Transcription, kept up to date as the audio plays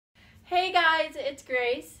Hey guys, it's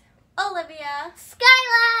Grace, Olivia,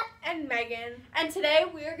 Skyla, and Megan, and today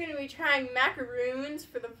we are going to be trying macaroons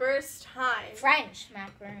for the first time. French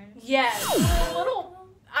macaroons. Yes.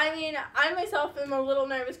 I myself am a little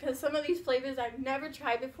nervous because some of these flavors I've never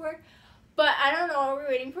tried before, but I don't know what we're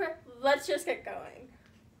waiting for. Let's just get going.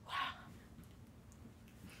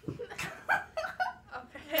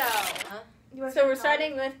 Okay. So we're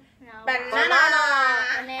starting with banana.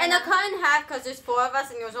 And I cut in half because there's 4 of us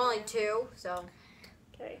and there's only 2, so.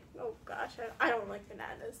 Okay. Oh gosh, I don't like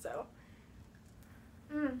bananas, so.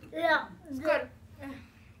 Yeah, It's good.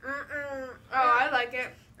 Oh, I like it.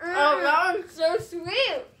 Oh, that one's so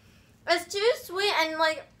sweet. It's too sweet and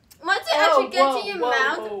like once it actually gets in your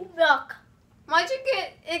mouth, Look. once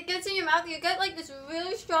it gets in your mouth, you get like this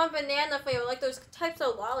really strong banana flavor, like those types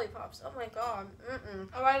of lollipops. Oh my god.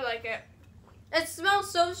 Oh, I like it. It smells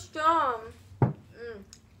so strong.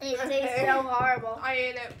 It tastes so horrible. I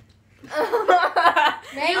ate it. Do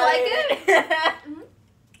you like it?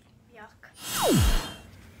 Yuck.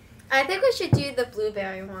 I think we should do the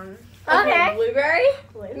blueberry one. Okay. Blueberry?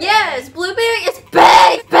 Yes, blueberry is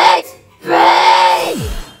big, big, big.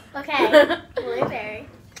 Okay. Blueberry.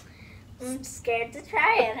 I'm scared to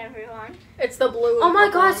try it, everyone. It's the blue. Oh my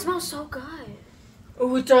god, it smells so good.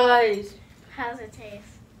 Oh, it does. How's it taste?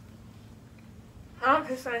 I don't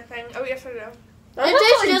taste anything. Oh, yes, I do.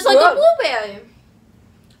 It tastes just like a blueberry.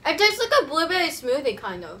 It tastes like a blueberry smoothie,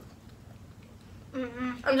 kind of.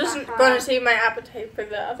 I'm just going to save my appetite for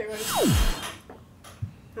the other one.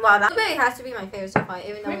 Wow, that blueberry has to be my favorite so far,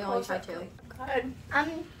 even though we only tried 2. God. I'm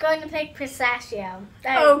going to pick pistachio.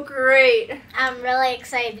 Oh, great. I'm really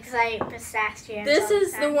excited because I eat pistachio. This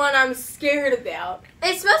is the one I'm scared about.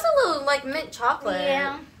 It smells a little like mint chocolate.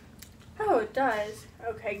 Yeah. Oh, it does.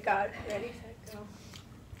 Okay, God. Ready, set, go.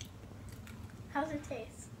 How's it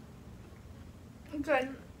taste? Good.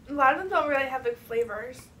 A lot of them don't really have big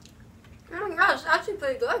flavors. Oh my gosh, it's actually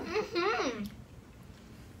pretty good. Mm-hmm.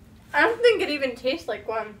 I don't think it even tastes like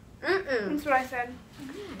one. That's what I said.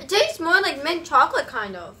 It tastes more like mint chocolate,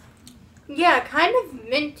 kind of. Yeah, kind of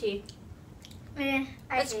minty. I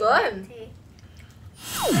It's hate good. mint tea.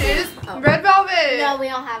 Cheese. Oh. Red velvet. No, we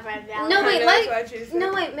don't have red velvet. No, wait, That's like- what I choose.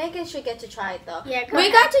 No, wait, Megan should get to try it, though. Yeah, go We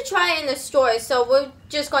ahead. got to try it in the store, so we're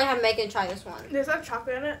just going to have Megan try this one. Does it have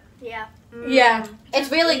chocolate in it? Yeah. Yeah. It's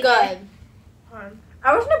really eat good.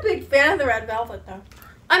 I wasn't a big fan of the red velvet, though.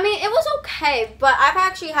 I mean, it was okay, but I've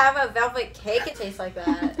actually had a velvet cake. It tastes like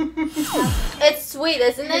that. It's sweet,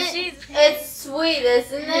 isn't it? It's sweet,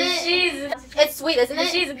 isn't it? It's sweet, isn't it?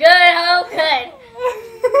 She's good. Oh, good.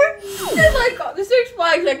 It's like the Six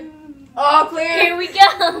Flags, like, all clear. Here we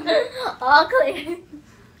go. All clear. Okay.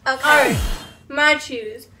 Alright, my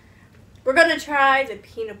choose. We're gonna try the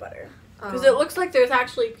peanut butter. Because it looks like there's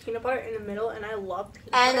actually peanut butter in the middle, and I love peanut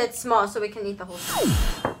And butter. it's small, so we can eat the whole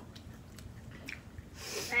thing.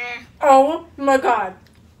 Oh my god.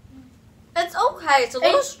 It's okay. It's a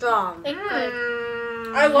little strong. It's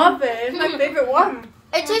good. I love it. It's my favorite one.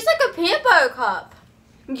 It tastes like a peanut butter cup.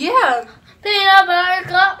 Yeah. Peanut butter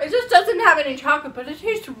cup. It just doesn't have any chocolate, but it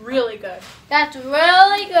tastes really good. That's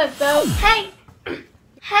really good, though. Hey.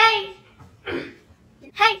 Hey.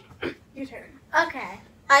 Hey. Your turn. Okay.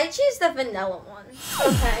 I choose the vanilla one.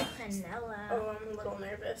 Okay. Vanilla. Oh, I'm a little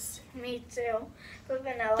nervous. Me too. The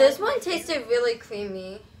vanilla. This one tasted really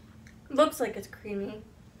creamy. Looks like it's creamy.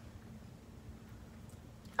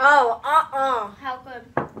 Oh, How good?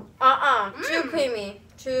 Too creamy.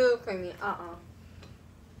 Too creamy. Mm-mm.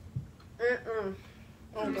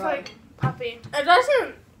 Oh, It's God. like puppy. It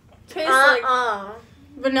doesn't taste like Uh-uh.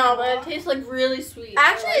 vanilla, but it tastes like really sweet.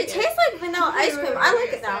 Actually, I like it tastes like vanilla ice cream. I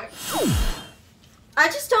like it now. I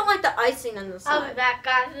just don't like the icing on the I'll be side. back,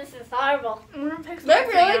 guys. This is horrible. I'm gonna pick some They icing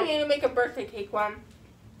really out. need to make a birthday cake one.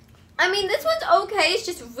 I mean, this one's okay. It's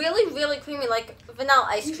just really, really creamy, like vanilla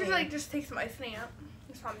ice You should cream. like just take some icing out.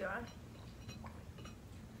 That's what I'm doing.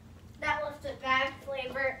 That was the bad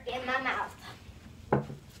flavor in my mouth.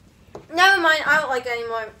 Never mind. I don't like it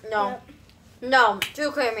anymore. No. Yep. No.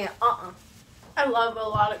 Too creamy. I love a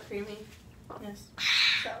lot of creamy. Yes.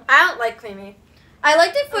 So. I don't like creamy. I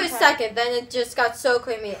liked it for a Okay. second, then it just got so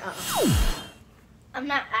creamy. I'm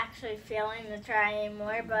not actually feeling the try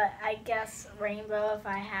anymore, but I guess rainbow if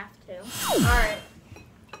I have to. Alright.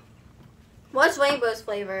 What's Rainbow's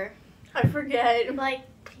flavor? I forget. Like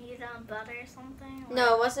peanut butter or something?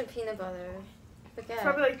 No, it wasn't peanut butter. It's Forget.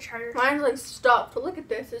 probably like cheddar. Mine's like stopped, but look at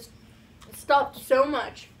this. It's stopped so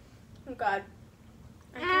much. Oh god.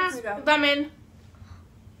 I have to go. Lemon.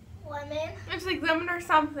 Lemon? It's like lemon or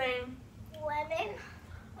something. Lemon?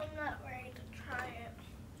 I'm not ready to try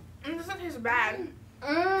it. It doesn't taste bad.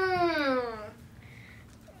 Mmm.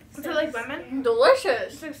 Is it like lemon?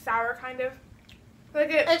 Delicious. It's like sour kind of.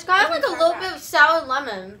 It's kind of like a little bit of sour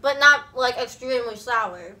lemon, but not like extremely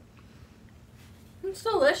sour. It's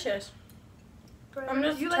delicious. I'm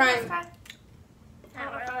just you trying. Like this kind?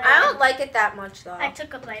 I don't like it that much though. I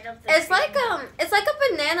took a bite of the It's like a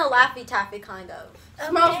banana Laffy Taffy kind of.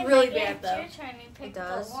 Smells really Megan, bad though. It's your turn. You picked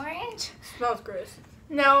does. the orange. Smells gross.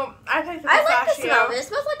 No, I picked the I like the pistachio. smell of it. It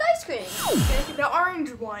smells like ice cream. The orange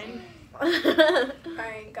one. Oh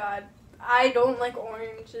my god. I don't like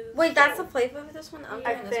oranges. Wait, that's the flavor of this one? I'm I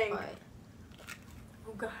getting this think. part.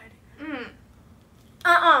 Oh god. Mm.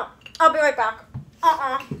 I'll be right back.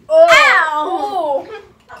 Oh.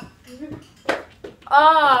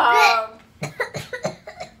 Oh.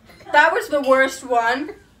 That was the worst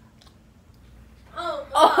one. Oh,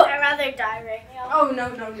 I'd rather die right now. Oh no.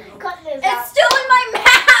 Cut this It's out. still in my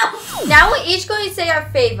mouth! Now we're each going to say our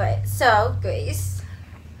favorite. So, Grace.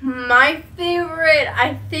 My favorite,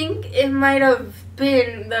 I think it might have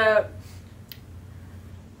been the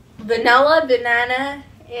vanilla, banana,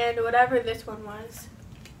 and whatever this one was.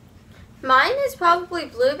 Mine is probably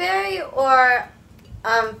blueberry or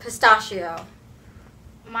pistachio.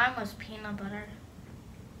 Mine was peanut butter.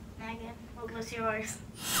 Megan, what was yours?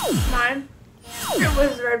 Mine. It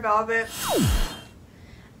was red velvet.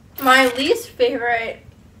 My least favorite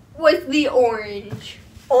was the orange.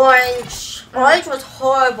 Orange. Orange was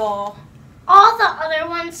horrible. All the other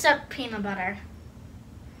ones except peanut butter.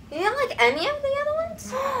 You didn't like any of the other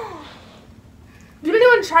ones? Did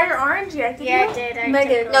anyone try your orange yet? Did Yeah, you? I did. I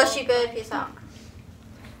Megan, took No, all she of good. them. Peace out.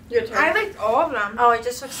 Your turn. I liked all of them. Oh, I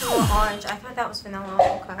just took some more orange. I thought that was vanilla.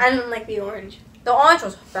 Okay. I didn't like the orange. The orange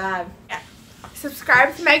was bad.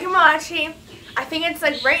 Subscribe to Megan Malachi. I think it's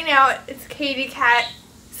like right now it's Katie Cat.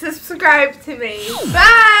 Subscribe to me.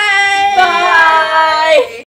 Bye. Bye.